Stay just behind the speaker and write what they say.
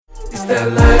that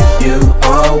life you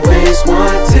always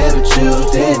wanted, but you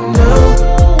didn't know.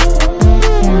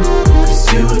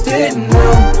 'Cause you didn't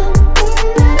know.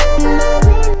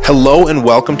 Hello and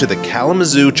welcome to the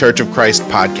Kalamazoo Church of Christ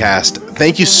podcast.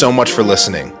 Thank you so much for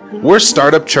listening. We're a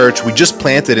startup church we just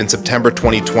planted in September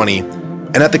 2020.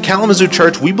 And at the Kalamazoo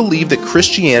Church, we believe that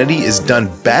Christianity is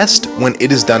done best when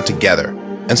it is done together.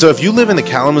 And so if you live in the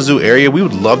Kalamazoo area, we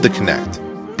would love to connect.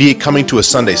 Be it coming to a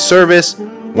Sunday service,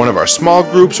 one of our small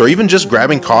groups, or even just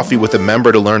grabbing coffee with a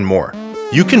member to learn more.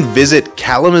 You can visit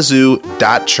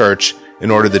kalamazoo.church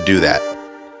in order to do that.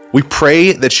 We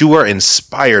pray that you are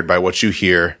inspired by what you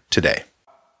hear today.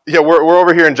 Yeah, we're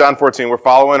over here in John 14. We're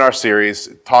following our series,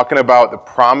 talking about the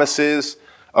promises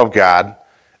of God.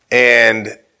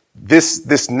 And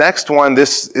this next one,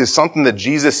 this is something that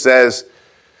Jesus says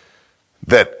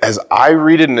that as I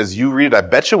read it and as you read it, I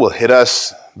bet you will hit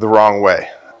us the wrong way.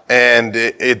 And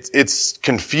it's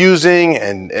confusing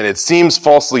and it seems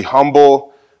falsely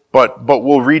humble, but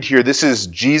we'll read here. This is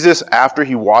Jesus after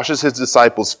he washes his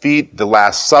disciples' feet, the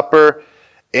Last Supper,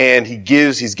 and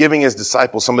he's giving his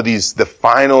disciples some of the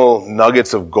final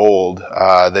nuggets of gold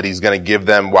that he's going to give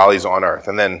them while he's on earth.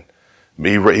 And then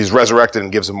he's resurrected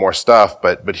and gives them more stuff.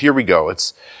 But here we go.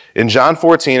 It's in John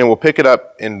 14, and we'll pick it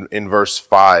up in verse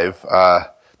 5.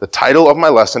 The title of my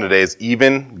lesson today is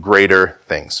Even Greater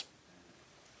Things.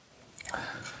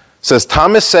 It says,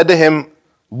 Thomas said to him,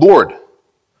 Lord,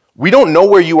 we don't know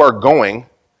where you are going,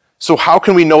 so how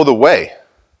can we know the way?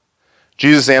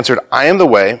 Jesus answered, I am the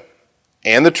way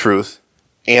and the truth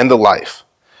and the life.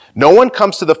 No one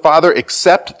comes to the Father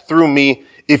except through me.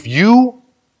 If you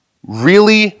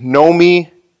really know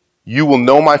me, you will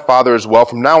know my Father as well.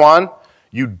 From now on,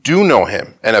 you do know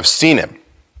him and have seen him.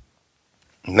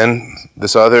 And then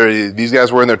these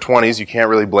guys were in their 20s. You can't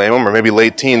really blame them, or maybe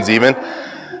late teens even.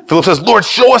 Philip says, Lord,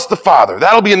 show us the Father.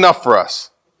 That'll be enough for us.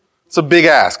 It's a big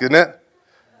ask, isn't it?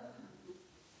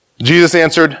 Jesus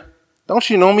answered, don't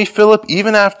you know me, Philip,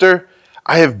 even after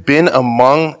I have been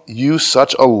among you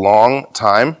such a long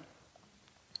time?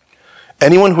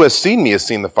 Anyone who has seen me has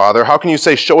seen the Father. How can you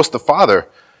say, show us the Father?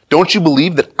 Don't you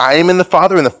believe that I am in the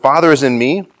Father and the Father is in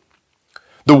me?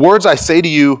 The words I say to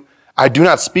you, I do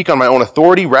not speak on my own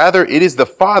authority. Rather, it is the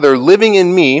Father living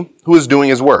in me who is doing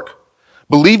his work.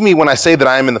 Believe me when I say that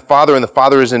I am in the Father and the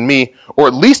Father is in me, or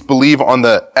at least believe on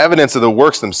the evidence of the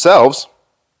works themselves.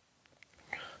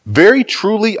 Very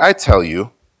truly, I tell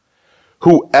you,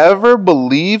 whoever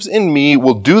believes in me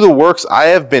will do the works I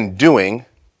have been doing,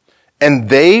 and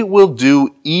they will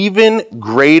do even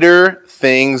greater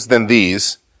things than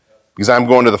these, because I'm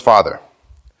going to the Father.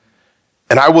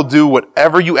 And I will do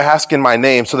whatever you ask in my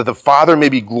name, so that the Father may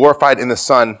be glorified in the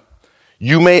Son.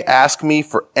 You may ask me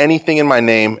for anything in my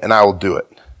name, and I will do it.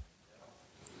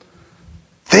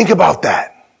 Think about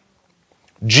that.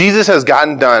 Jesus has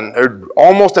gotten done, or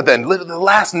almost at the end, the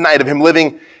last night of him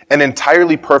living an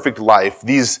entirely perfect life.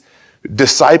 These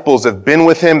disciples have been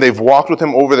with him. They've walked with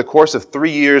him over the course of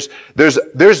 3 years.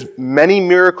 There's many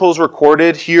miracles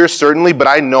recorded here, certainly, but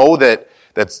I know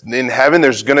that's in heaven.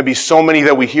 There's going to be so many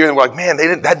that we hear and we're like, man,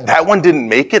 that one didn't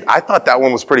make it. I thought that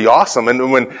one was pretty awesome.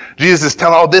 And when Jesus is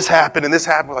telling, oh, this happened and this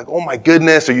happened, we're like, oh my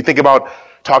goodness. Or you think about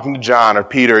talking to John or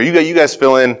Peter. You guys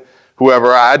fill in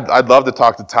whoever. I'd love to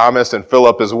talk to Thomas and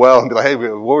Philip as well and be like, hey,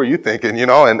 what were you thinking? You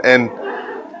know,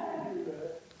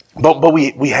 but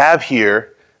we have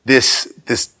here this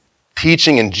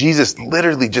teaching, and Jesus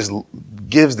literally just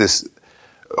gives this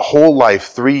whole life,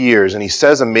 3 years, and he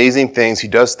says amazing things. He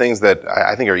does things that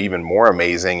I think are even more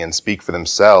amazing and speak for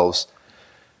themselves.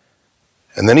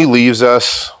 And then he leaves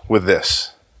us with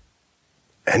this.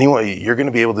 Anyway, you're going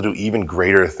to be able to do even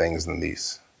greater things than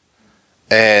these.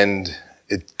 And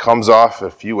it comes off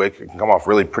it can come off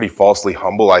really pretty falsely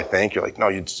humble, I think. You're like, no,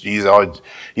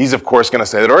 he's of course going to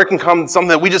say that. Or it can come something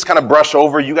that we just kind of brush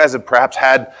over. You guys have perhaps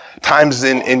had times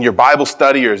in your Bible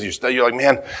study or as you study, you're like,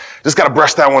 man, just got to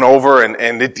brush that one over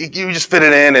and you just fit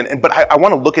it in. But I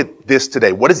want to look at this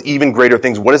today. What is even greater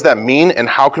things? What does that mean? And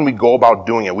how can we go about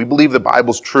doing it? We believe the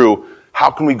Bible's true.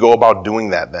 How can we go about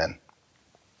doing that then?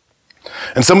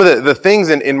 And some of the things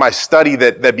in my study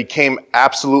that became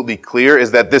absolutely clear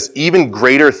is that this even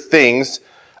greater things,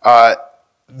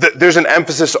 there's an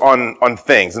emphasis on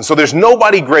things. And so there's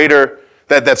nobody greater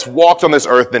that's walked on this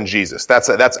earth than Jesus. That's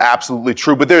absolutely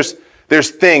true. But there's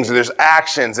things, there's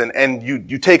actions, and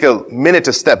you take a minute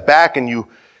to step back and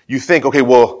you think, okay,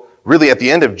 well, really at the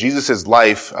end of Jesus'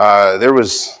 life, there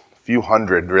was a few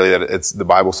hundred really that the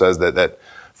Bible says that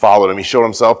followed him. He showed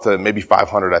himself to maybe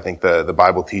 500, I think the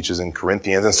Bible teaches in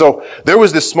Corinthians. And so there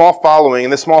was this small following,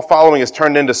 and this small following has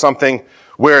turned into something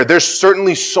where there's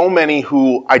certainly so many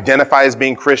who identify as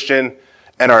being Christian,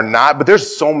 and are not, but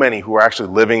there's so many who are actually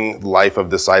living the life of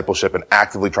discipleship and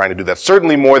actively trying to do that.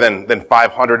 Certainly more than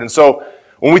 500. And so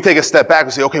when we take a step back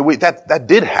and say, okay, wait, that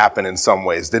did happen in some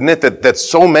ways, didn't it? That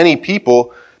so many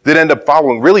people did end up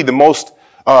following really the most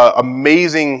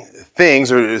amazing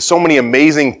things, or so many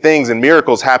amazing things and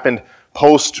miracles happened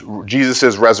post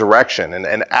Jesus' resurrection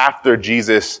and after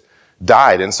Jesus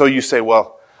died. And so you say,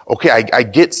 well, okay, I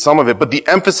get some of it, but the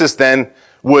emphasis then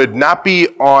would not be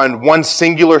on one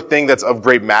singular thing that's of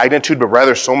great magnitude, but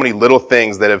rather so many little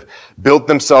things that have built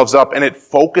themselves up. And it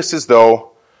focuses,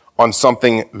 though, on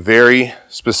something very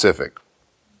specific.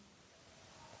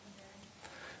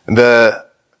 And the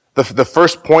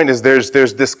first point is there's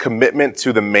this commitment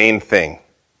to the main thing.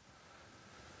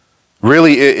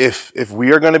 Really, if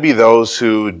we are going to be those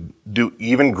who do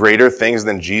even greater things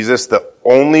than Jesus, the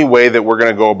only way that we're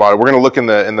going to go about it, we're going to look in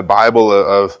the Bible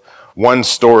of one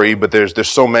story, but there's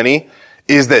so many,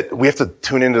 is that we have to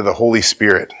tune into the Holy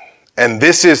Spirit. And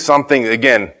this is something,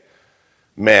 again,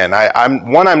 man,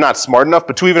 I'm not smart enough,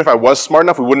 but two, even if I was smart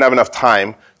enough, we wouldn't have enough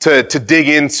time to dig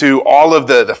into all of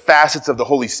the facets of the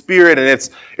Holy Spirit. And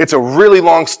it's a really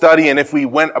long study. And if we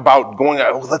went about going,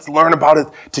 let's learn about it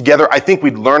together, I think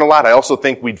we'd learn a lot. I also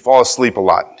think we'd fall asleep a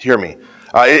lot. Hear me.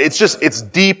 It's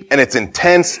deep and it's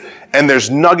intense and there's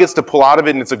nuggets to pull out of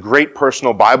it. And it's a great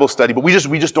personal Bible study, but we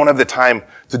just don't have the time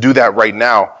to do that right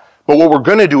now. But what we're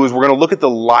going to do is we're going to look at the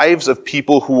lives of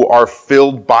people who are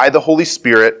filled by the Holy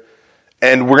Spirit.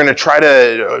 And we're going to try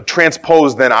to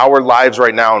transpose then our lives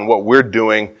right now and what we're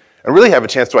doing and really have a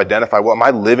chance to identify, well, am I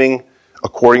living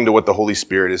according to what the Holy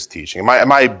Spirit is teaching?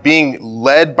 Am I being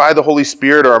led by the Holy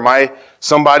Spirit, or am I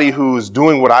somebody who's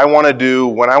doing what I want to do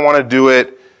when I want to do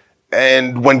it?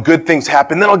 And when good things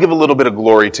happen, then I'll give a little bit of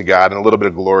glory to God and a little bit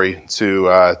of glory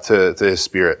to His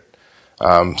Spirit.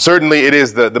 Certainly it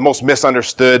is the most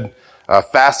misunderstood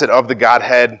facet of the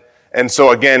Godhead. And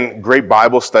so again, great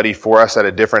Bible study for us at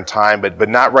a different time, but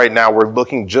not right now. We're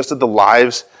looking just at the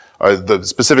lives, or the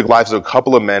specific lives of a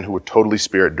couple of men who were totally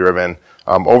Spirit-driven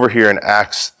over here in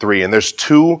Acts 3. And there's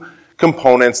two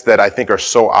components that I think are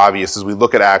so obvious as we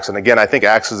look at Acts. And again, I think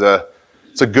Acts is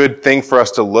it's a good thing for us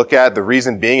to look at. The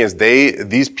reason being is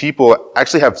these people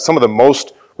actually have some of the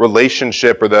most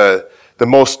relationship or the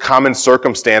most common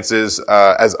circumstances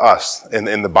as us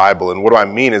in the Bible. And what do I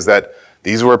mean is that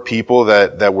these were people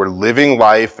that were living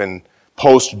life and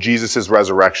post Jesus'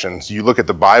 resurrection. So you look at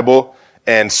the Bible,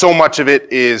 and so much of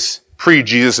it is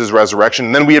pre-Jesus' resurrection.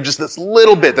 And then we have just this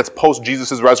little bit that's post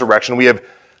Jesus' resurrection. We have a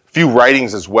few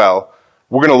writings as well.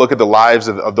 We're going to look at the lives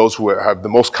of those who have the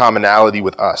most commonality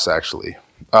with us, actually.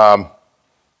 But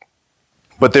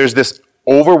there's this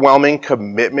overwhelming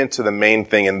commitment to the main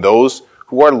thing in those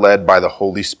who are led by the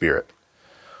Holy Spirit.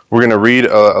 We're going to read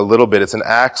a little bit. It's in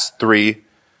Acts 3.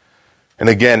 And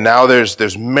again, now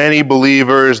there's many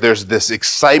believers. There's this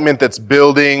excitement that's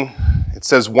building. It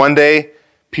says, one day,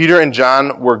 Peter and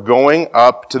John were going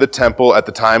up to the temple at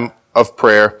the time of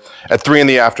prayer at 3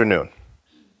 p.m.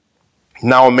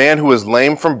 Now a man who was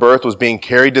lame from birth was being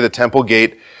carried to the temple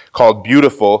gate called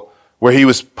Beautiful, where he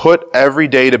was put every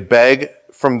day to beg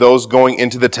from those going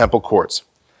into the temple courts.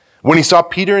 When he saw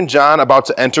Peter and John about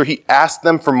to enter, he asked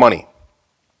them for money.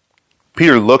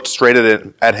 Peter looked straight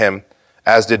at him,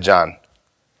 as did John.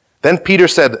 Then Peter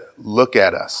said, "Look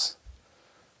at us."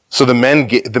 So the man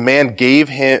gave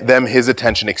them his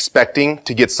attention, expecting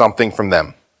to get something from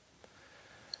them.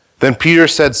 Then Peter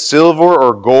said, "Silver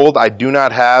or gold I do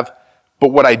not have, but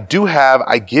what I do have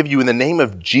I give you. In the name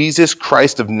of Jesus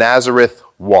Christ of Nazareth,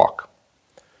 walk."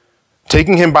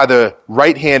 Taking him by the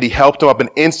right hand, he helped him up, and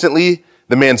instantly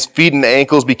the man's feet and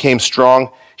ankles became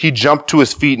strong. He jumped to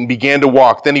his feet and began to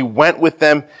walk. Then he went with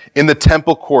them in the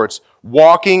temple courts,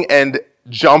 walking and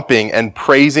jumping and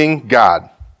praising God.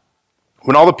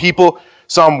 When all the people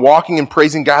saw him walking and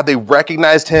praising God, they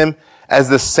recognized him as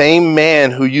the same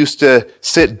man who used to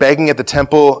sit begging at the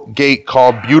temple gate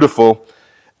called Beautiful,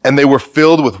 and they were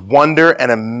filled with wonder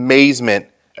and amazement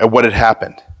at what had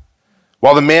happened.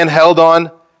 While the man held on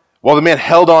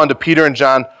to Peter and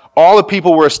John, all the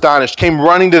people were astonished, came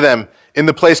running to them in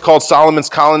the place called Solomon's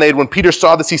Colonnade. When Peter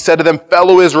saw this, he said to them,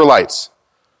 "Fellow Israelites,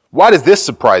 why does this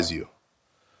surprise you?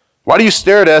 Why do you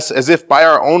stare at us as if by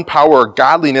our own power or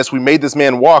godliness we made this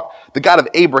man walk? The God of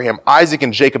Abraham, Isaac,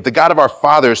 and Jacob, the God of our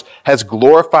fathers, has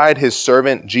glorified his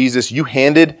servant Jesus. You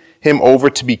handed him over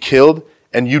to be killed,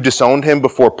 and you disowned him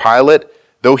before Pilate,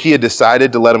 though he had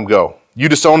decided to let him go. You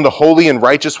disowned the holy and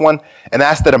righteous one and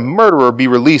asked that a murderer be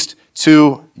released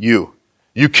to you.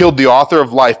 You killed the author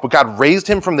of life, but God raised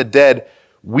him from the dead.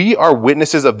 We are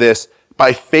witnesses of this.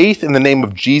 By faith in the name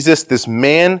of Jesus, this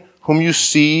man whom you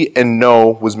see and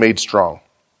know was made strong.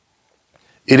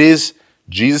 It is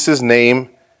Jesus' name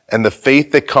and the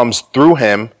faith that comes through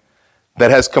him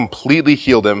that has completely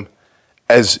healed him,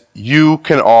 as you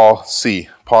can all see.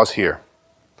 Pause here.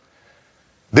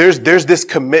 There's this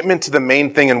commitment to the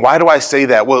main thing, and why do I say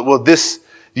that? Well, this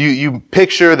you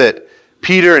picture that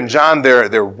Peter and John,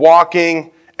 they're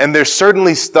walking, and there's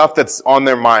certainly stuff that's on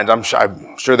their mind. I'm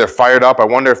sure they're fired up. I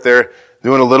wonder if they're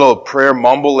doing a little prayer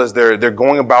mumble as they're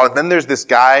going about it. Then there's this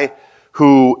guy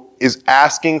who is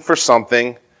asking for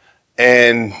something,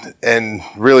 and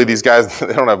really these guys,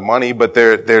 they don't have money, but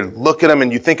they're look at him,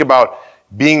 and you think about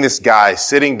being this guy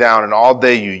sitting down and all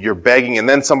day you're begging, and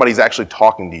then somebody's actually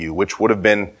talking to you, which would have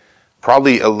been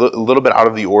probably a little bit out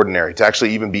of the ordinary to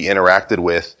actually even be interacted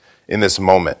with in this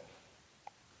moment.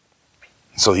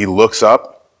 So he looks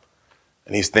up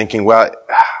and he's thinking, well,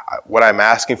 what I'm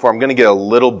asking for, I'm going to get a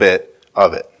little bit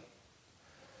of it.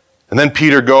 And then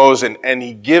Peter goes and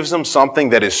he gives him something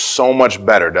that is so much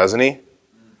better, doesn't he?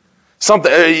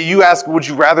 Something you ask, would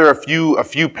you rather a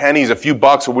few pennies, a few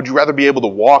bucks, or would you rather be able to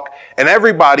walk? And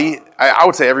everybody, I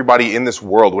would say everybody in this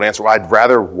world would answer, well, I'd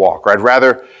rather walk, or I'd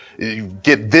rather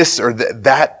get this or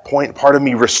that part of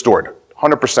me restored,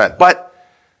 100%. But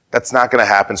that's not going to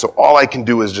happen. So all I can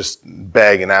do is just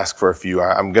beg and ask for a few.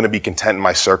 I'm going to be content in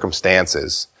my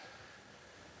circumstances.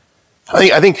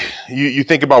 I think you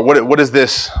think about what does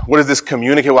this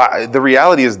communicate? Well, the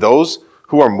reality is those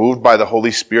who are moved by the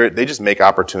Holy Spirit, they just make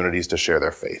opportunities to share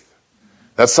their faith.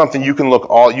 That's something you look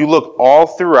all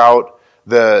throughout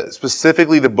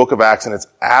specifically the book of Acts, and it's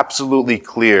absolutely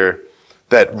clear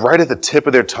that right at the tip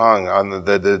of their tongue, on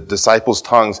the disciples'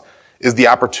 tongues, is the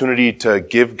opportunity to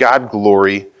give God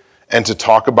glory and to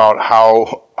talk about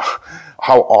how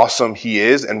awesome he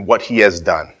is and what he has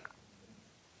done.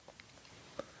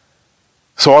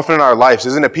 So often in our lives,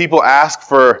 isn't it? People ask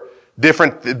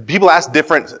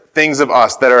different things of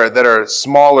us that are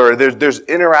smaller. There's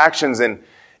interactions, and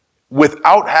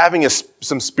without having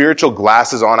some spiritual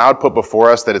glasses on, I would put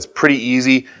before us that it's pretty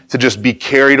easy to just be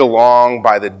carried along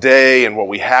by the day and what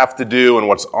we have to do and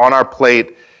what's on our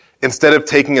plate, instead of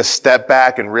taking a step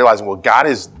back and realizing, well, God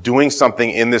is doing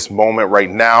something in this moment right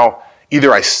now.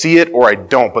 Either I see it or I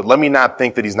don't, but let me not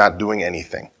think that he's not doing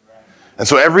anything. And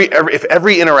so if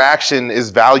every interaction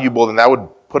is valuable, then that would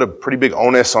put a pretty big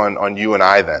onus on you and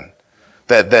I then.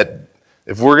 That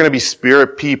if we're going to be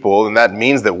spirit people, then that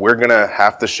means that we're going to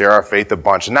have to share our faith a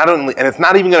bunch. And it's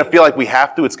not even going to feel like we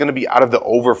have to, it's going to be out of the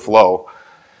overflow.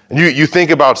 And you think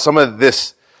about some of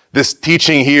this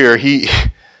teaching here,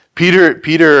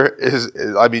 Peter is,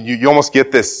 I mean, you almost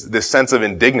get this sense of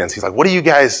indignance. He's like, what do you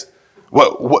guys,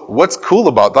 what's cool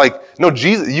about, like, no,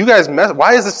 Jesus, you guys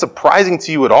why is this surprising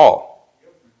to you at all?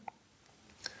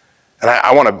 And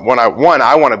I want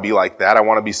to be like that. I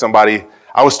want to be somebody.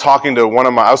 I was talking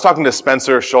to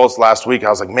Spencer Schultz last week. I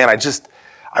was like, man,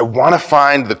 I want to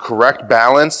find the correct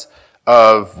balance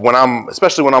of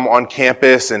especially when I'm on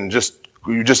campus and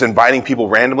you're just inviting people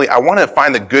randomly. I want to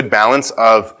find the good balance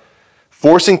of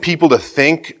forcing people to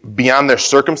think beyond their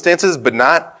circumstances, but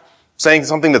not saying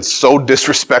something that's so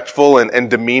disrespectful and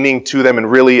demeaning to them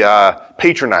and really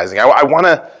patronizing. I want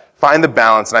to find the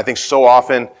balance, and I think so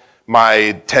often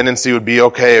my tendency would be,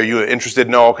 okay, are you interested?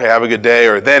 No. Okay, have a good day.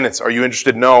 Or then are you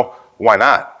interested? No. Why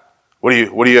not? What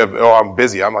do you have? Oh, I'm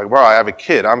busy. I'm like, well, I have a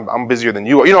kid. I'm busier than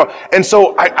you are. And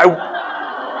so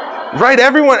right,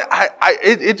 everyone,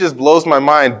 it just blows my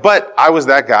mind. But I was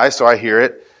that guy, so I hear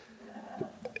it.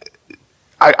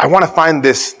 I want to find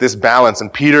this balance,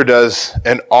 and Peter does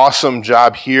an awesome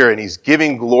job here, and he's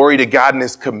giving glory to God, and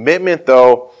his commitment,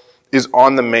 though, is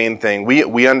on the main thing.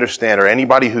 We understand, or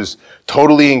anybody who's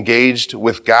totally engaged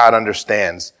with God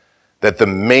understands, that the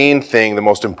main thing, the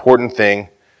most important thing,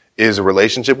 is a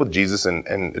relationship with Jesus and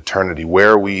eternity.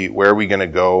 Where are we going to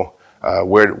go?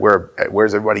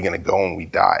 Where's everybody going to go when we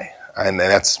die? And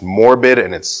that's morbid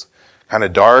and it's kind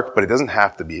of dark, but it doesn't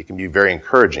have to be. It can be very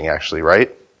encouraging, actually,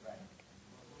 right?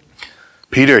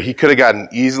 Peter, he could have gotten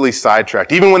easily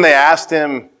sidetracked. Even when they asked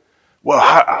him, well,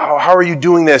 how are you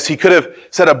doing this? He could have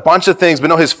said a bunch of things, but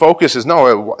no, his focus is,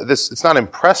 no, it's not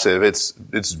impressive. It's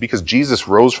because Jesus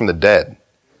rose from the dead.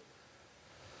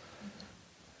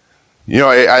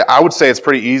 I would say it's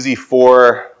pretty easy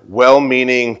for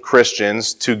well-meaning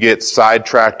Christians to get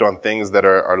sidetracked on things that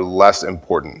are less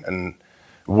important. And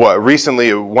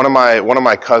recently, one of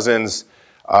my cousins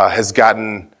has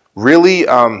gotten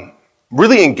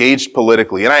really engaged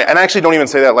politically, and I actually don't even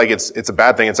say that like it's a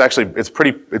bad thing.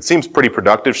 It seems pretty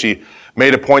productive. She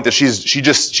made a point that she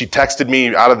texted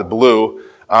me out of the blue.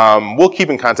 We'll keep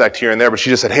in contact here and there, but she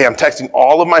just said, "Hey, I'm texting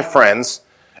all of my friends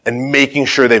and making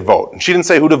sure they vote." And she didn't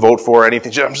say who to vote for or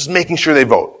anything. I'm just making sure they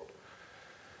vote.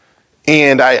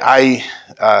 And I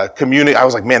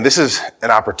was like, man, this is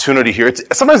an opportunity here.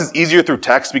 Sometimes it's easier through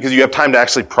text because you have time to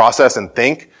actually process and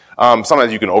think.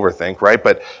 Sometimes you can overthink, right?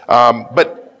 But I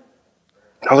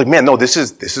was like, man, no, this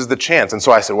is the chance. And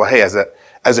so I said, well, hey,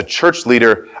 as a church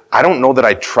leader, I don't know that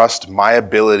I trust my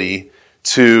ability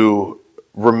to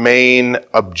remain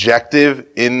objective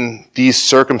in these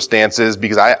circumstances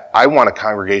because I want a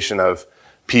congregation of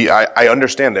I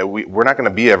understand that we're not going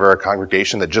to be ever a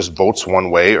congregation that just votes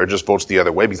one way or just votes the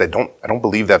other way because I don't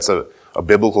believe that's a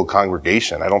biblical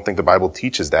congregation. I don't think the Bible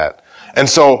teaches that. And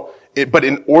so, but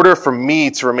in order for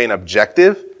me to remain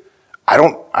objective, I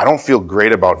don't feel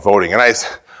great about voting.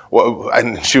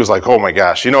 And she was like, oh my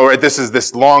gosh, right, this is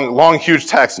this long, huge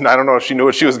text, and I don't know if she knew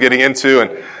what she was getting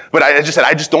into. But I just said,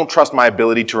 I just don't trust my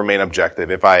ability to remain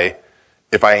objective. If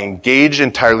I engage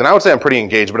entirely, and I would say I'm pretty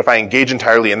engaged, but if I engage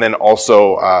entirely and then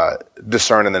also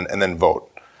discern and then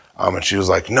vote. And she was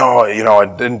like, no,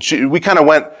 and we kind of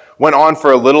went on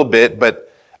for a little bit,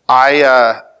 but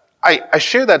I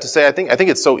share that to say I think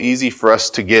it's so easy for us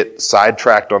to get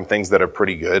sidetracked on things that are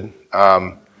pretty good.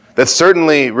 That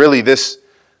certainly really this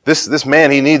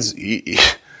man he needs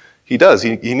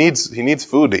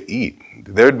food to eat.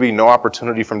 There'd be no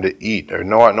opportunity for him to eat, or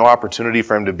no opportunity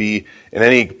for him to be in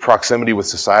any proximity with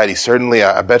society. Certainly,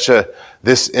 I bet you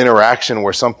this interaction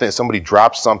where somebody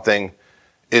drops something,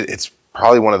 it's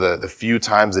probably one of the few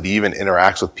times that he even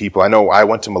interacts with people. I know I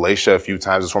went to Malaysia a few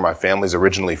times. It's where my family's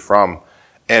originally from.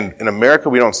 And in America,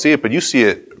 we don't see it, but you see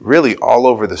it really all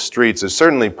over the streets. There's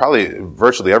certainly probably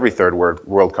virtually every third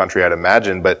world country, I'd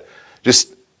imagine, but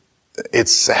just,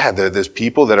 it's sad. There's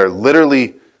people that are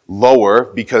literally lower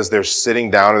because they're sitting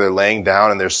down or they're laying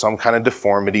down and there's some kind of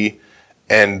deformity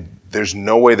and there's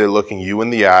no way they're looking you in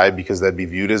the eye because that'd be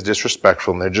viewed as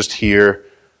disrespectful and they're just here,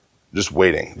 just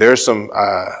waiting. There's some,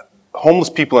 homeless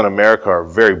people in America are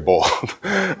very bold.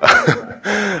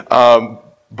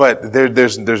 But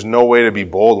there's no way to be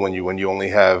bold when you only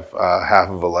have, half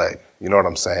of a leg. You know what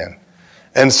I'm saying?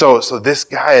 And so this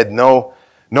guy had no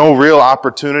real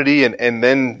opportunity, and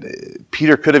then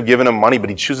Peter could have given him money, but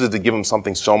he chooses to give him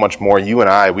something so much more. You and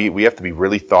I, we have to be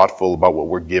really thoughtful about what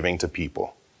we're giving to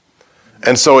people.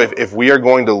 And so if we are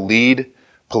going to lead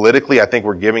politically, I think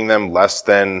we're giving them less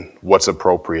than what's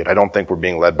appropriate. I don't think we're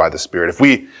being led by the Spirit.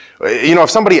 If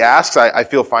somebody asks, I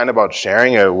feel fine about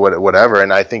sharing or whatever,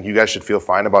 and I think you guys should feel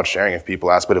fine about sharing if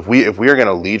people ask. But if we are going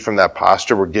to lead from that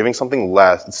posture, we're giving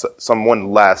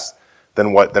someone less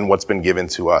than what's been given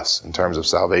to us in terms of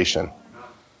salvation.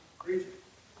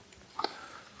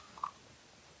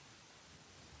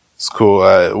 It's cool.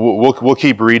 We'll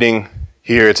keep reading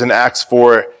here. It's in Acts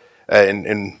 4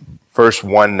 in verse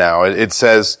 1 now. It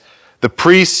says, the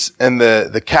priests and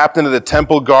the captain of the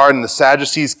temple guard and the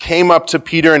Sadducees came up to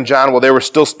Peter and John while they were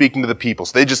still speaking to the people.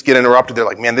 So they just get interrupted. They're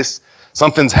like, man,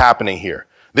 something's happening here.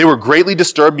 They were greatly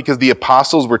disturbed because the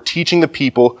apostles were teaching the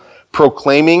people,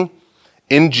 proclaiming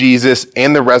in Jesus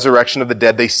and the resurrection of the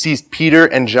dead. They seized Peter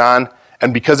and John,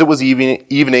 and because it was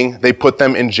evening, they put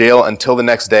them in jail until the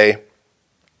next day.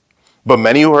 But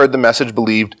many who heard the message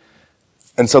believed,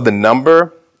 and so the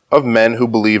number of men who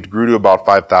believed grew to about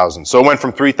 5,000. So it went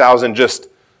from 3,000 just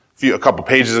a couple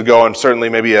pages ago, and certainly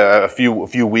maybe a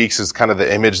few weeks is kind of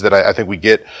the image that I think we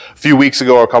get. A few weeks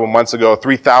ago or a couple months ago,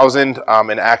 3,000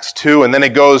 in Acts 2, and then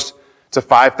it goes to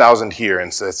 5,000 here,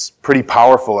 and so it's pretty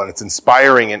powerful and it's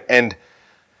inspiring. And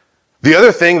the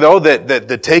other thing, though, that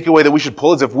the takeaway that we should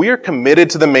pull is if we are committed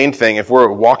to the main thing, if we're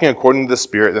walking according to the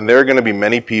Spirit, then there are going to be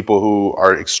many people who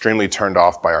are extremely turned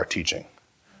off by our teaching.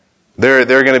 There are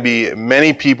going to be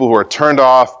many people who are turned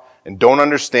off and don't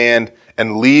understand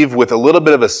and leave with a little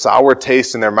bit of a sour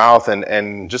taste in their mouth,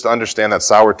 and just understand that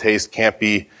sour taste can't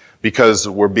be because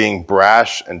we're being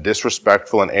brash and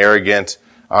disrespectful and arrogant.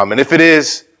 And if it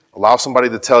is, allow somebody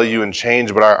to tell you and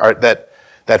change, but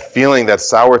that feeling, that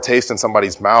sour taste in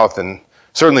somebody's mouth, and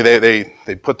certainly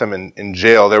they put them in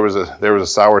jail. There was a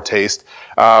sour taste.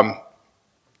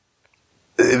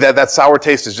 That sour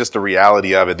taste is just the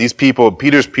reality of it. These people,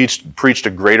 Peter's preached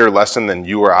a greater lesson than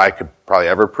you or I could probably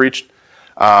ever preach.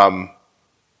 But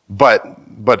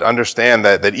understand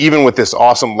that even with this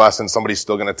awesome lesson, somebody's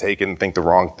still going to take it and think the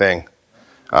wrong thing.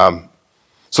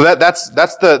 So that's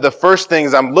the first thing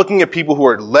is I'm looking at people who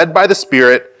are led by the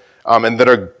Spirit, and that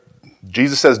are,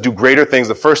 Jesus says, do greater things.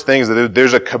 The first thing is that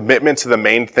there's a commitment to the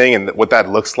main thing, and what that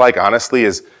looks like, honestly,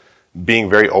 is being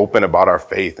very open about our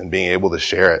faith and being able to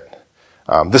share it.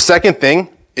 The second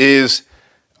thing is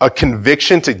a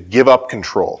conviction to give up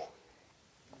control.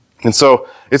 And so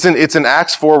it's in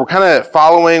Acts 4. We're kind of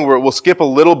following. We'll skip a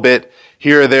little bit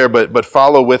here or there, but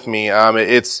follow with me.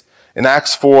 It's in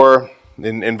Acts 4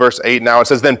 in verse 8. Now it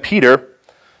says, then Peter,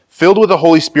 filled with the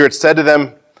Holy Spirit, said to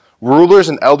them, rulers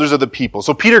and elders of the people.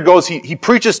 So Peter goes, he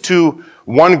preaches to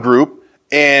one group,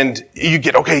 and you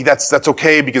get, okay, that's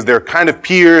okay, because they're kind of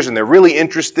peers, and they're really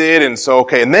interested, and so,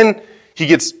 okay. And then he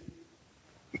gets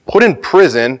put in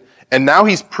prison, and now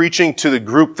he's preaching to the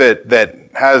group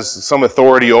that has some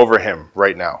authority over him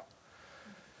right now.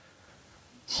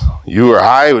 You or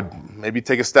I would maybe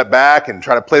take a step back and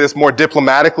try to play this more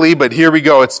diplomatically, but here we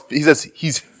go. He says,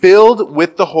 he's filled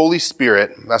with the Holy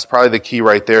Spirit. That's probably the key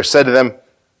right there. Said to them,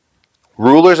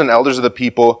 rulers and elders of the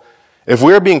people, if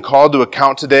we are being called to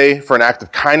account today for an act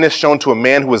of kindness shown to a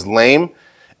man who was lame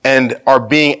and are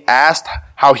being asked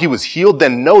how he was healed,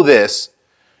 then know this,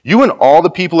 you and all the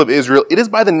people of Israel, it is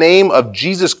by the name of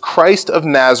Jesus Christ of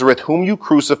Nazareth, whom you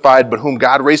crucified, but whom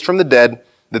God raised from the dead,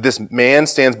 that this man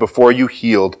stands before you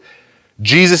healed.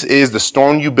 Jesus is the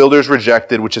stone you builders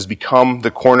rejected, which has become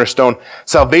the cornerstone.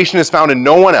 Salvation is found in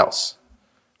no one else,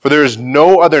 for there is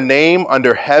no other name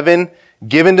under heaven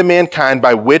given to mankind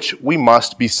by which we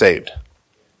must be saved.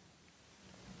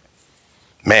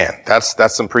 Man,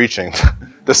 that's some preaching.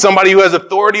 There's somebody who has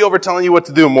authority over telling you what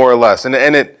to do, more or less. And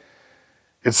it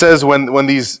says when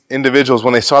these individuals,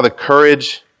 when they saw the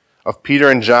courage of Peter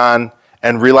and John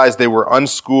and realized they were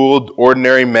unschooled,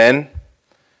 ordinary men,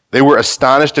 they were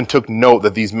astonished and took note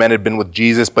that these men had been with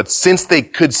Jesus. But since they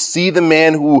could see the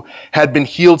man who had been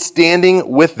healed standing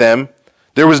with them,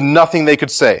 there was nothing they could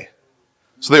say.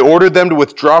 So they ordered them to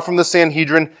withdraw from the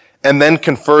Sanhedrin and then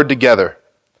conferred together.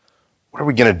 What are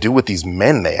we going to do with these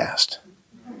men, they asked.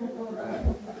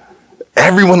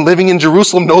 Everyone living in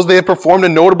Jerusalem knows they had performed a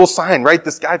notable sign, right?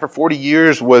 This guy for 40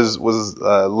 years was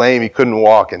lame. He couldn't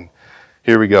walk. And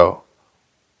here we go.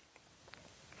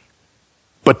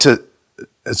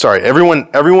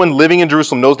 Everyone living in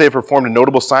Jerusalem knows they have performed a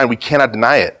notable sign. We cannot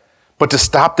deny it. But to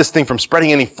stop this thing from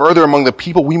spreading any further among the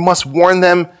people, we must warn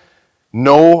them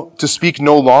to speak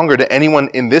no longer to anyone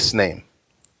in this name.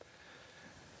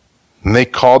 And they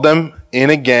called them in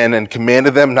again and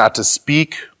commanded them not to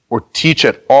speak or teach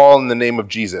at all in the name of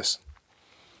Jesus.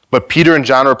 But Peter and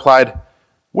John replied,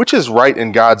 which is right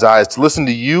in God's eyes, to listen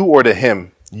to you or to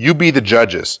him? You be the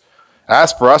judges.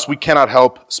 As for us, we cannot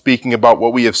help speaking about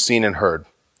what we have seen and heard.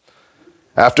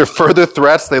 After further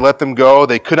threats, they let them go.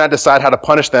 They could not decide how to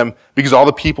punish them because all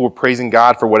the people were praising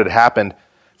God for what had happened.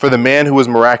 For the man who was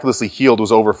miraculously healed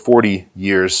was over 40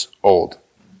 years old.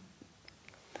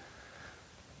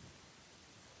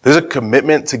 There's a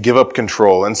commitment to give up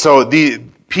control. And so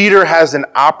Peter has an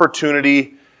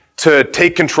opportunity to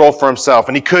take control for himself.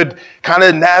 And he could kind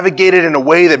of navigate it in a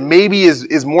way that maybe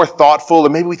is more thoughtful,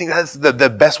 and maybe we think that's the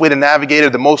best way to navigate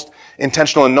it, the most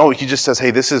intentional. And no, he just says,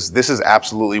 hey, this is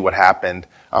absolutely what happened.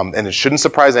 And it shouldn't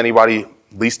surprise anybody,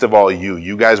 least of all you.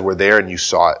 You guys were there and you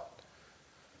saw it.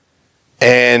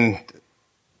 And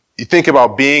you think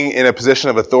about being in a position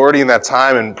of authority in that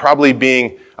time and probably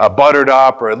being buttered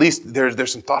up, or at least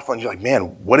there's some thoughtful, and you're like, man,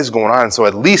 what is going on? And so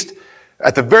at least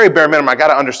at the very bare minimum, I got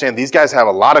to understand these guys have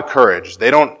a lot of courage.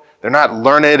 They're not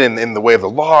learned in the way of the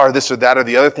law or this or that or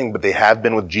the other thing, but they have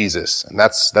been with Jesus. And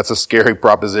that's a scary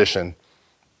proposition.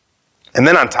 And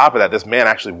then on top of that, this man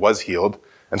actually was healed.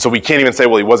 And so we can't even say,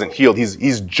 well, he wasn't healed.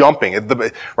 He's jumping.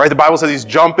 Right? The Bible says he's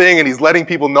jumping and he's letting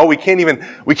people know we can't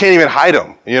even hide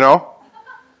him, you know?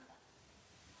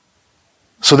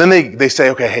 So then they say,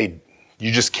 okay, hey,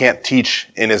 you just can't teach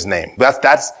in his name. That's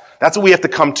what we have to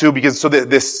come to, because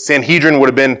this Sanhedrin would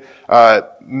have been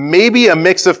maybe a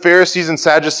mix of Pharisees and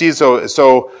Sadducees,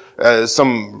 so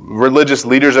some religious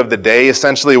leaders of the day.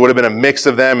 Essentially, it would have been a mix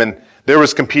of them, and there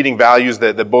was competing values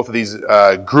that both of these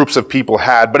groups of people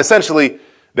had. But essentially,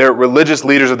 they're religious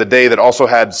leaders of the day that also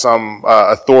had some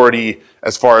authority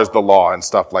as far as the law and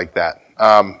stuff like that.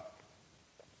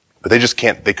 But they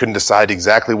couldn't decide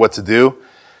exactly what to do.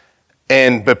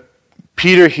 But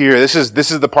Peter here, this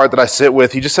is the part that I sit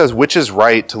with. He just says, which is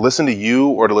right, to listen to you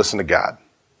or to listen to God?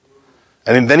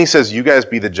 And then he says, you guys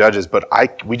be the judges, but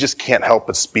we just can't help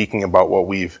but speaking about what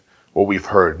we've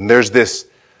heard. And there's this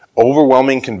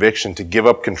overwhelming conviction to give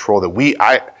up control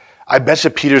that I bet you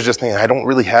Peter's just thinking, I don't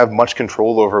really have much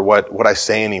control over what I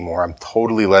say anymore. I'm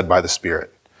totally led by the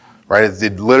Spirit. Right?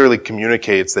 It literally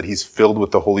communicates that he's filled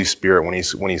with the Holy Spirit when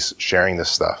he's sharing this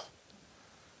stuff.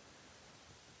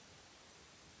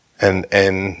 And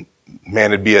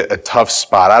man, it'd be a tough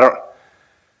spot.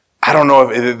 I don't know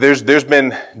if there's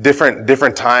been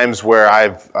different times where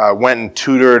I've went and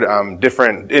tutored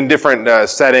in different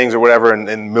settings or whatever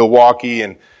in Milwaukee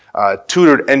and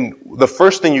tutored. And the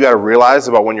first thing you got to realize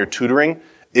about when you're tutoring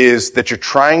is that you're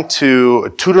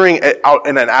tutoring out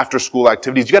in an after school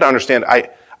activities. You got to understand, I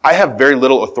have very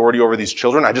little authority over these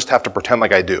children. I just have to pretend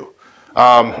like I do.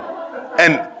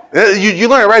 You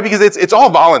learn it, right? Because it's all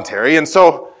voluntary. And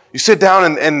so you sit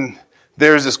down and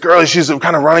there's this girl, she's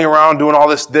kind of running around doing all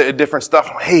this different stuff.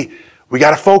 I'm like, hey, we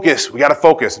got to focus.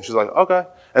 And she's like, okay.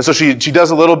 And so she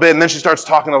does a little bit, and then she starts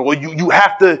talking about, well, you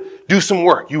have to do some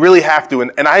work. You really have to.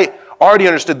 And I already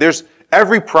understood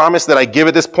every promise that I give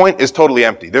at this point is totally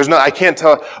empty. I can't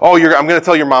tell, I'm going to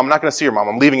tell your mom. I'm not going to see your mom.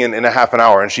 I'm leaving in a half an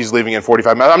hour, and she's leaving in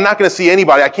 45 minutes. I'm not going to see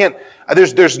anybody. I can't,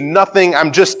 there's nothing.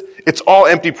 It's all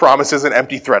empty promises and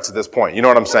empty threats at this point. You know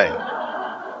what I'm saying?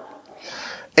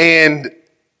 And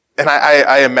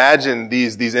I imagine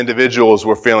these individuals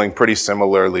were feeling pretty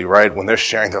similarly, right? When they're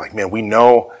sharing, they're like, man, we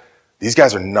know these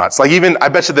guys are nuts. Like even, I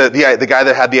bet you the guy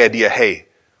that had the idea, hey,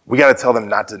 we got to tell them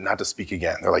not to speak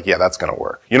again. They're like, yeah, that's going to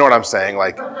work. You know what I'm saying?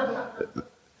 Like,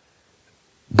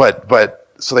 but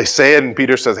so they say it, and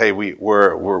Peter says, hey,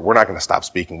 we're not going to stop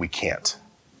speaking. We can't.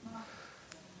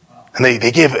 And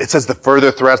they give, it says the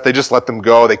further threats, they just let them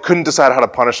go. They couldn't decide how to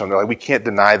punish them. They're like, we can't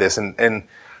deny this. And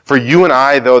for you and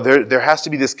I, though, there has to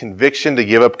be this conviction to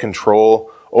give up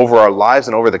control over our lives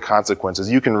and over the consequences.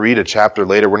 You can read a chapter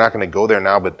later. We're not going to go there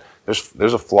now, but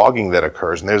there's a flogging that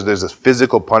occurs, and there's a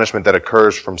physical punishment that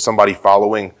occurs from somebody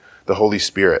following the Holy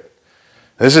Spirit.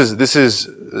 This is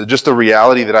just a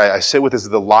reality that I sit with, is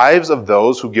the lives of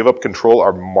those who give up control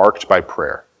are marked by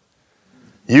prayer.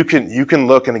 You can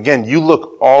look, and again, you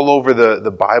look all over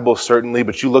the Bible, certainly,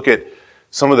 but you look at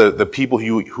some of the people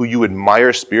who you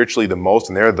admire spiritually the most,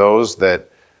 and they're those that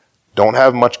don't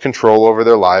have much control over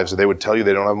their lives, or they would tell you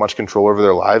they don't have much control over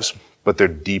their lives, but they're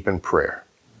deep in prayer.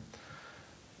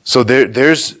 So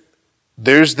there's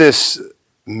this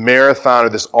marathon, or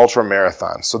this ultra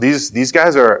marathon. So these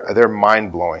guys they're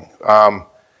mind blowing.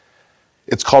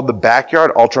 It's called the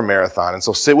Backyard Ultra Marathon, and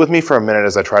so sit with me for a minute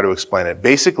as I try to explain it.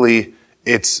 Basically,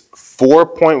 it's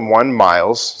 4.1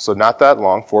 miles, so not that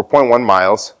long, 4.1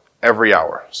 miles every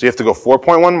hour. So you have to go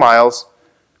 4.1 miles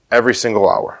every single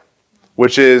hour,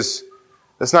 which is,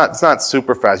 it's not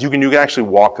super fast. You can actually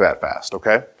walk that fast,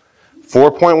 okay?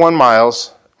 4.1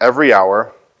 miles every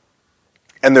hour,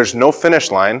 and there's no finish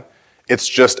line. It's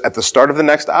just at the start of the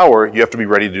next hour, you have to be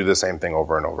ready to do the same thing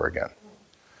over and over again.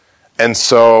 And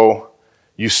so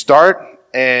you start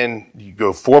and you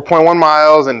go 4.1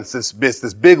 miles, and it's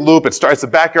this big loop. It's the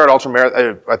Backyard Ultra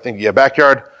Marathon,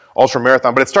 Backyard Ultra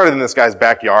Marathon, but it started in this guy's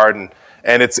backyard,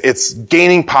 and it's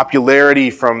gaining popularity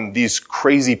from these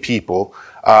crazy people.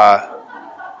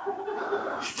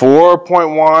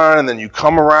 4.1, and then you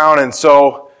come around, and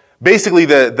so basically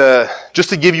just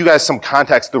to give you guys some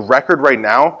context, the record right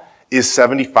now is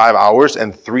 75 hours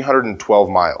and 312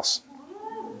 miles.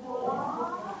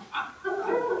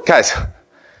 Guys,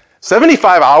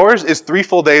 75 hours is 3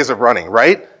 full days of running,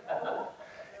 right?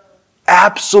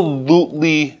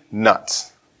 Absolutely nuts.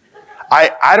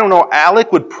 I don't know,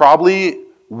 Alec would probably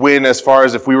win as far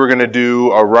as if we were going to do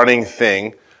a running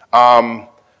thing.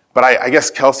 But I guess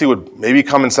Kelsey would maybe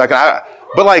come in second. I'm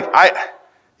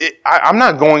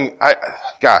not going,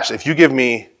 if you give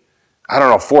me,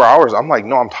 4 hours, I'm like,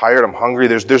 no, I'm tired, I'm hungry,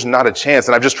 there's not a chance,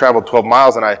 and I've just traveled 12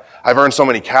 miles, and I've earned so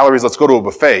many calories, let's go to a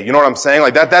buffet. You know what I'm saying?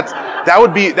 Like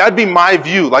that'd be my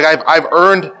view. Like I've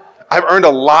earned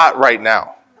a lot right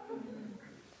now.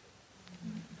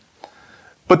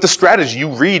 But the strategy, you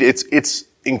read, it's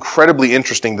incredibly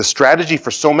interesting. The strategy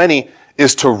for so many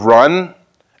is to run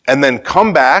and then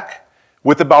come back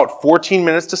with about 14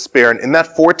 minutes to spare, and in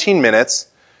that 14 minutes,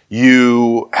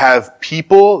 you have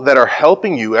people that are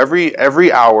helping you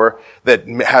every hour that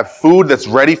have food that's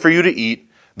ready for you to eat.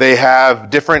 They have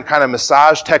different kind of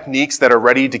massage techniques that are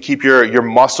ready to keep your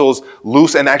muscles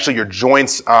loose, and actually your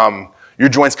joints kind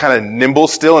of nimble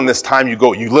still. And this time you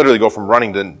literally go from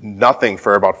running to nothing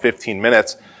for about 15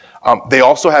 minutes. They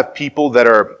also have people that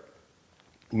are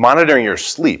monitoring your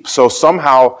sleep. So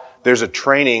somehow there's a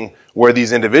training where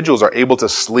these individuals are able to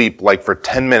sleep like for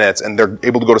 10 minutes, and they're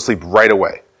able to go to sleep right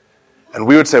away. And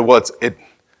we would say, well,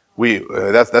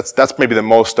 that's maybe the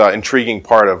most intriguing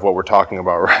part of what we're talking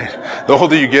about, right? The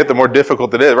older you get, the more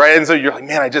difficult it is, right? And so you're like,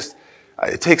 man,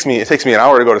 it takes me an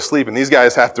hour to go to sleep, and these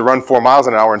guys have to run 4 miles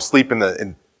an hour and sleep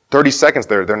in 30 seconds.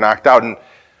 They're knocked out. And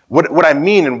what I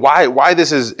mean, and why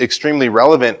this is extremely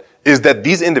relevant, is that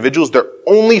these individuals, their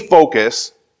only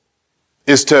focus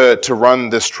is to run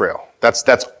this trail.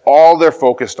 That's all they're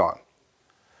focused on.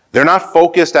 They're not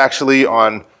focused actually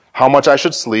on how much I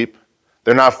should sleep.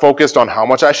 They're not focused on how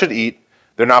much I should eat.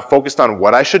 They're not focused on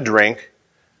what I should drink.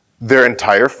 Their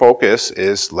entire focus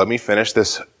is, let me finish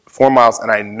this 4 miles,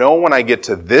 and I know when I get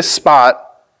to this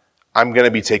spot, I'm going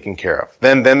to be taken care of.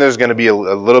 Then there's going to be a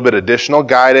little bit additional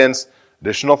guidance,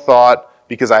 additional thought,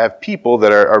 because I have people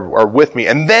that are with me.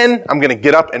 And then I'm going to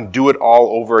get up and do it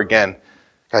all over again.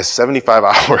 Guys, 75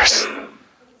 hours.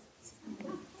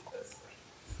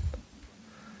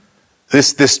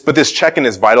 But this check-in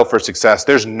is vital for success.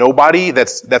 There's nobody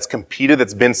that's competed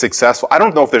that's been successful. I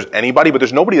don't know if there's anybody, but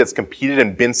there's nobody that's competed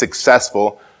and been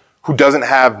successful who doesn't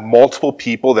have multiple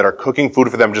people that are cooking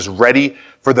food for them just ready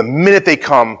for the minute they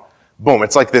come, boom.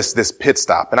 It's like this pit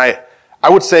stop. And I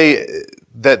would say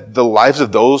that the lives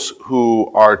of those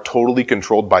who are totally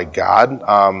controlled by God,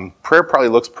 prayer probably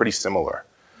looks pretty similar.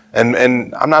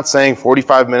 And I'm not saying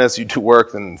 45 minutes you do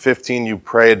work, then 15 you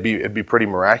pray. It'd be pretty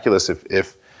miraculous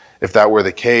if that were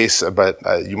the case, but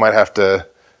you might have to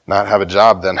not have a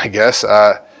job then, I guess.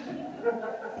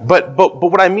 But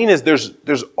what I mean is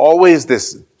there's always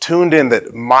this tuned in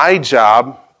that my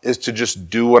job is to just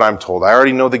do what I'm told. I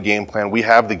already know the game plan. We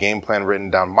have the game plan written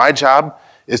down. My job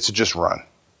is to just run.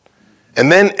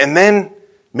 And then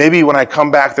maybe when I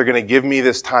come back, they're going to give me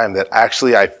this time that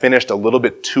actually I finished a little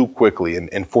bit too quickly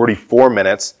in 44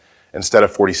 minutes instead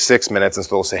of 46 minutes. And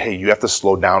so they'll say, hey, you have to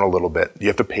slow down a little bit. You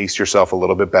have to pace yourself a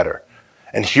little bit better.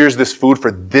 And here's this food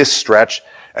for this stretch.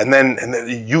 But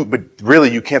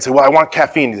really you can't say, well, I want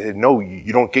caffeine. No,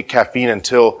 you don't get caffeine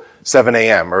until 7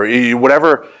 a.m. or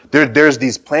whatever. There's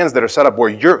these plans that are set up where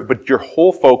your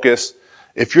whole focus,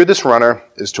 if you're this runner,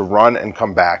 is to run and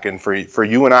come back. And for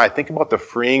you and I, think about the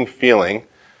freeing feeling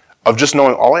of just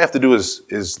knowing all I have to do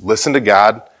is listen to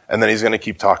God, and then He's going to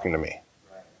keep talking to me.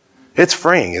 It's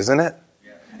freeing, isn't it?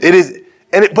 Yeah. It is,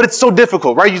 but it's so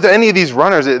difficult, right? Any of these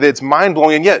runners, it's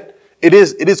mind-blowing, and yet it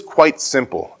is quite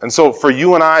simple. And so for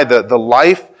you and I, the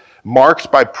life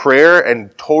marked by prayer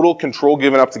and total control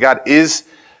given up to God is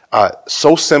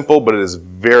so simple, but it is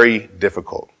very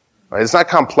difficult. Right? It's not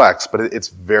complex, but it's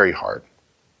very hard.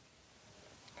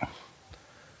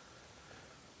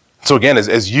 So again,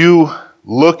 as you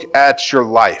look at your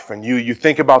life and you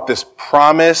think about this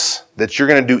promise that you're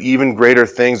going to do even greater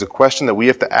things, the question that we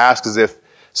have to ask is if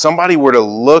somebody were to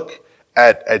look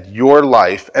at your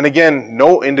life, and again,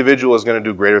 no individual is going to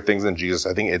do greater things than Jesus.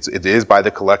 I think it is by the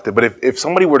collective. But if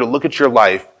somebody were to look at your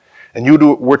life and you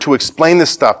were to explain this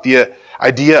stuff, the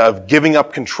idea of giving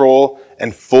up control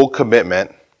and full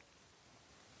commitment,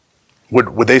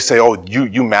 would they say, oh,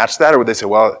 you match that? Or would they say,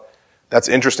 well, that's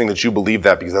interesting that you believe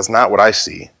that because that's not what I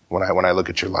see when I look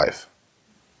at your life.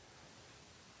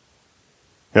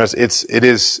 You know, it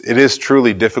is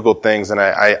truly difficult things, and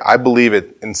I believe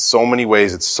it in so many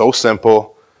ways. It's so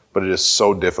simple, but it is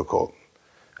so difficult.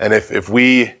 And if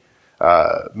we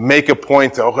make a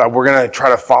point to, okay, we're going to try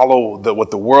to follow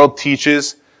what the world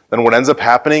teaches, then what ends up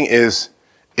happening is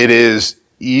it is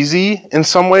easy in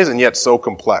some ways and yet so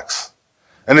complex.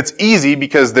 And it's easy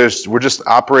because we're just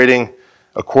operating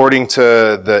according to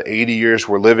the 80 years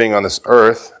we're living on this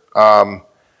earth.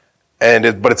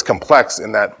 But it's complex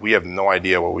in that we have no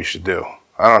idea what we should do.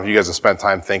 I don't know if you guys have spent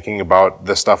time thinking about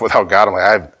this stuff without God. I'm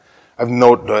like,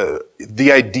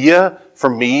 the idea for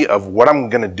me of what I'm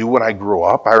going to do when I grow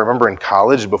up. I remember in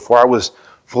college, before I was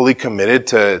fully committed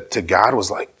to God,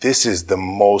 was like, this is the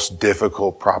most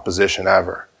difficult proposition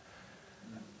ever.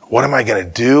 What am I going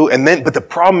to do? But the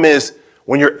problem is,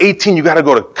 when you're 18, you got to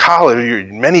go to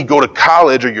college. Many go to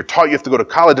college, or you're taught you have to go to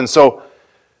college. And so,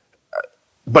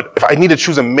 but if I need to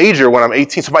choose a major when I'm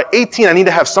 18, so by 18, I need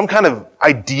to have some kind of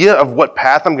idea of what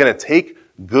path I'm going to take.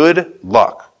 Good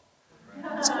luck.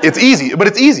 It's easy, but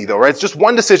it's easy though, right? It's just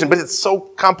one decision, but it's so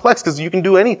complex because you can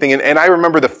do anything. And I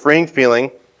remember the freeing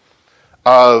feeling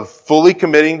of fully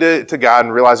committing to God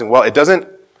and realizing, well, it doesn't,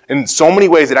 in so many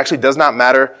ways, it actually does not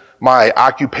matter my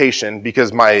occupation,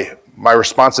 because my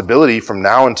responsibility from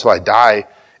now until I die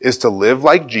is to live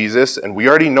like Jesus, and we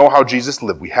already know how Jesus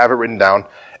lived. We have it written down,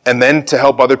 and then to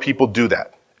help other people do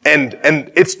that. And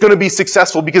it's going to be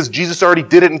successful because Jesus already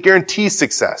did it and guarantees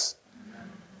success.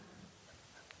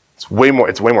 It's way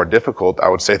more difficult, I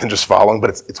would say, than just following,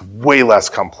 but it's way less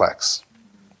complex.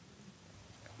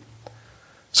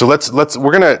 So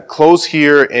we're going to close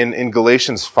here in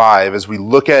Galatians 5 as we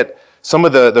look at some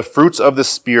of the fruits of the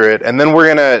Spirit, and then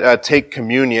we're going to take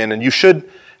communion. And you should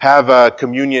have a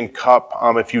communion cup.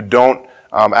 If you don't,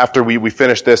 after we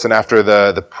finish this and after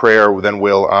the prayer, then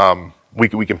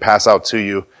we can pass out to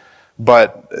you.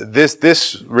 But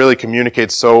this really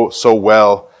communicates so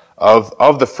well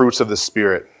of the fruits of the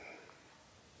Spirit.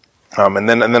 And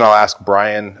then I'll ask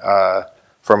Brian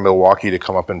from Milwaukee to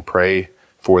come up and pray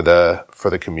for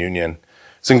the communion.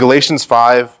 It's in Galatians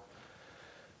 5.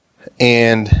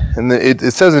 And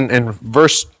it says in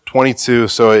verse 22,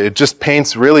 so it just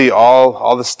paints really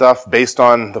all the stuff based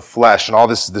on the flesh and all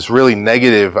this really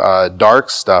negative,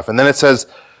 dark stuff. And then it says,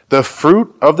 the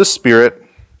fruit of the Spirit.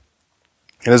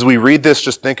 And as we read this,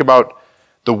 just think about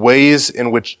the ways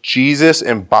in which Jesus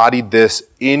embodied this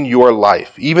in your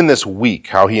life, even this week,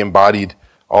 how he embodied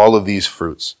all of these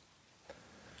fruits.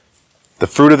 The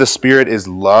fruit of the Spirit is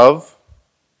love,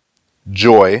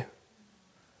 joy,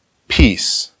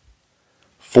 peace,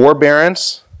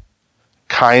 forbearance,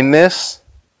 kindness,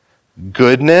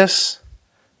 goodness,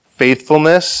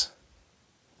 faithfulness,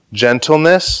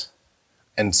 gentleness,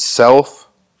 and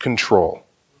self-control.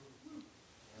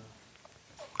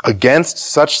 Against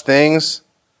such things,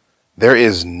 there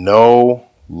is no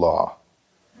law.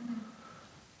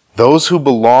 Those who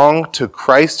belong to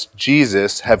Christ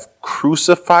Jesus have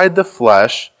crucified the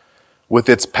flesh with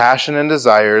its passion and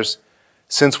desires.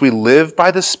 Since we live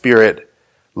by the Spirit,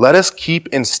 let us keep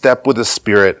in step with the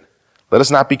Spirit. Let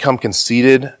us not become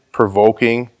conceited,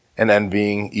 provoking, and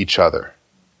envying each other.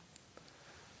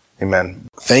 Amen.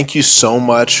 Thank you so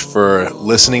much for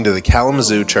listening to the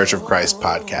Kalamazoo Church of Christ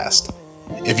podcast.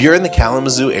 If you're in the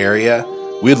Kalamazoo area,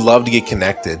 we'd love to get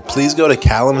connected. Please go to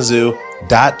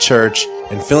kalamazoo.church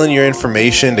and fill in your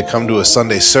information to come to a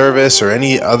Sunday service or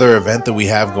any other event that we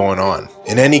have going on.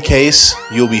 In any case,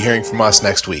 you'll be hearing from us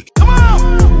next week.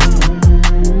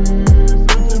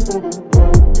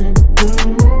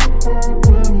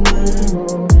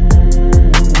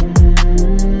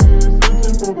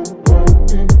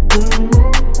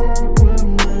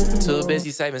 Too busy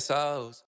saving souls.